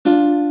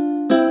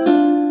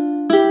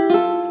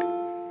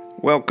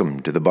Welcome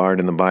to the Bard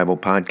in the Bible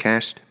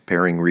podcast,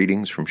 pairing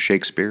readings from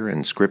Shakespeare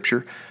and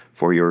Scripture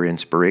for your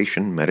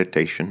inspiration,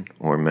 meditation,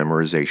 or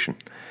memorization.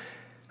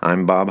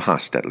 I'm Bob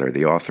Hostetler,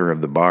 the author of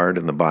The Bard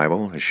in the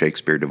Bible, a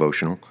Shakespeare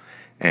devotional,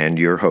 and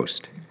your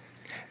host.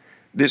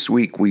 This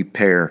week we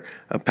pair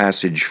a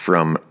passage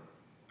from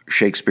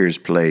Shakespeare's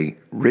play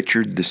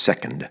Richard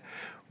II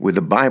with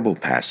a Bible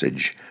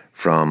passage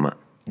from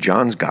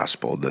John's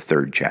Gospel, the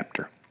 3rd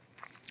chapter.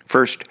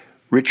 First,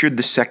 Richard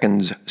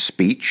II's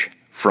speech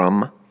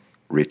from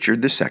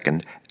Richard II,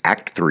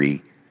 Act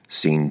 3,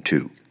 Scene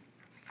 2.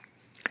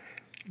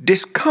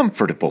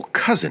 Discomfortable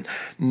cousin,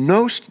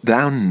 know'st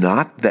thou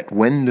not that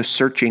when the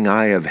searching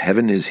eye of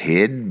heaven is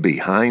hid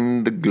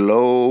behind the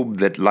globe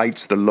that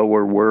lights the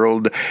lower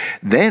world,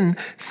 then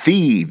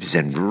thieves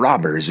and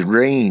robbers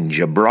range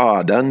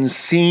abroad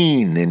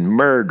unseen in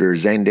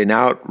murders and in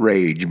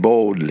outrage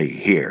boldly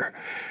here?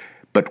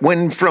 But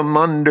when from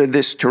under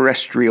this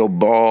terrestrial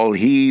ball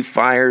he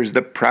fires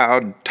the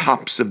proud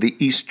tops of the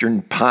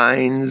eastern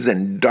pines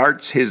and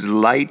darts his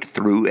light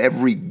through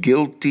every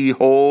guilty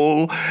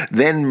hole,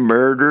 then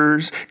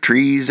murders,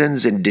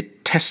 treasons, and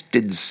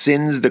detested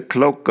sins, the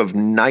cloak of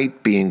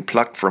night being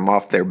plucked from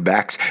off their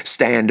backs,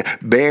 stand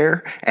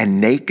bare and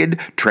naked,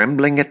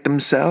 trembling at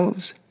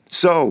themselves?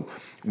 So,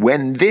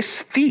 when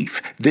this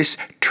thief, this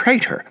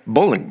traitor,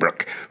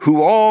 Bolingbroke,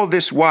 who all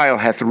this while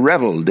hath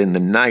revelled in the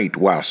night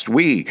whilst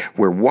we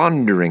were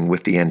wandering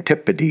with the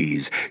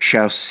Antipodes,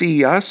 shall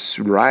see us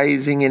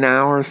rising in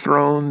our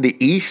throne, the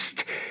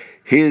East,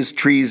 his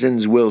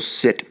treasons will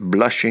sit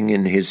blushing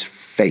in his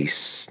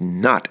face,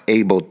 not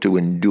able to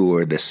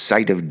endure the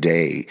sight of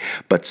day,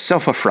 but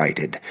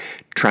self-affrighted,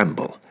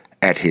 tremble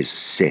at his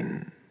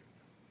sin.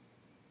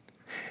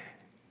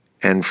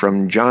 And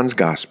from John's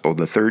Gospel,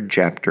 the 3rd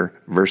chapter,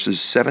 verses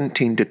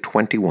 17 to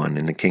 21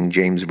 in the King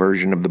James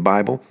Version of the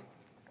Bible.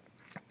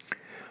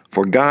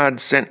 For God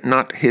sent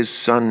not his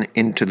Son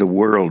into the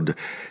world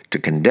to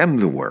condemn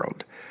the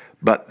world,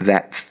 but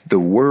that the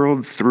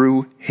world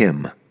through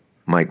him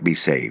might be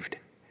saved.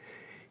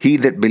 He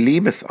that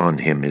believeth on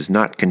him is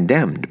not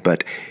condemned,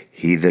 but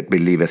he that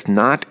believeth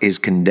not is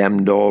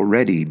condemned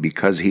already,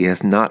 because he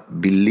hath not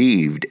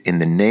believed in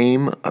the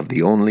name of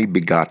the only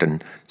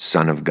begotten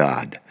Son of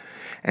God.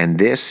 And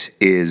this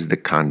is the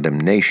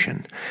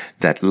condemnation,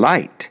 that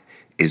light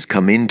is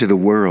come into the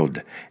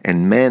world,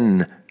 and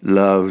men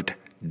loved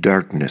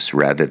darkness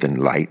rather than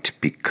light,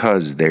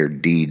 because their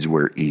deeds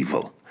were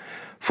evil.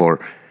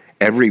 For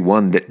every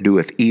one that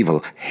doeth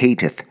evil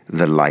hateth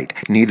the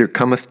light, neither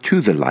cometh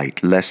to the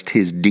light, lest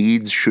his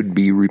deeds should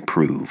be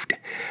reproved.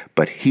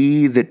 But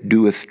he that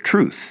doeth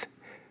truth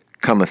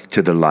cometh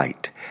to the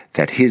light,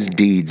 that his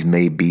deeds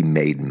may be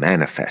made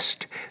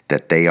manifest,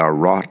 that they are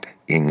wrought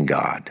in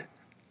God.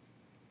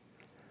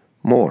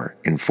 More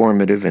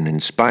informative and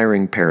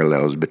inspiring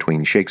parallels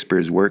between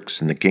Shakespeare's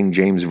works and the King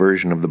James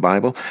Version of the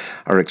Bible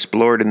are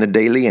explored in the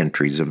daily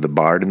entries of The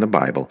Bard in the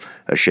Bible,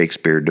 a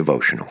Shakespeare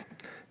devotional.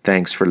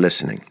 Thanks for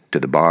listening to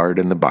the Bard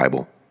in the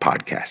Bible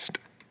podcast.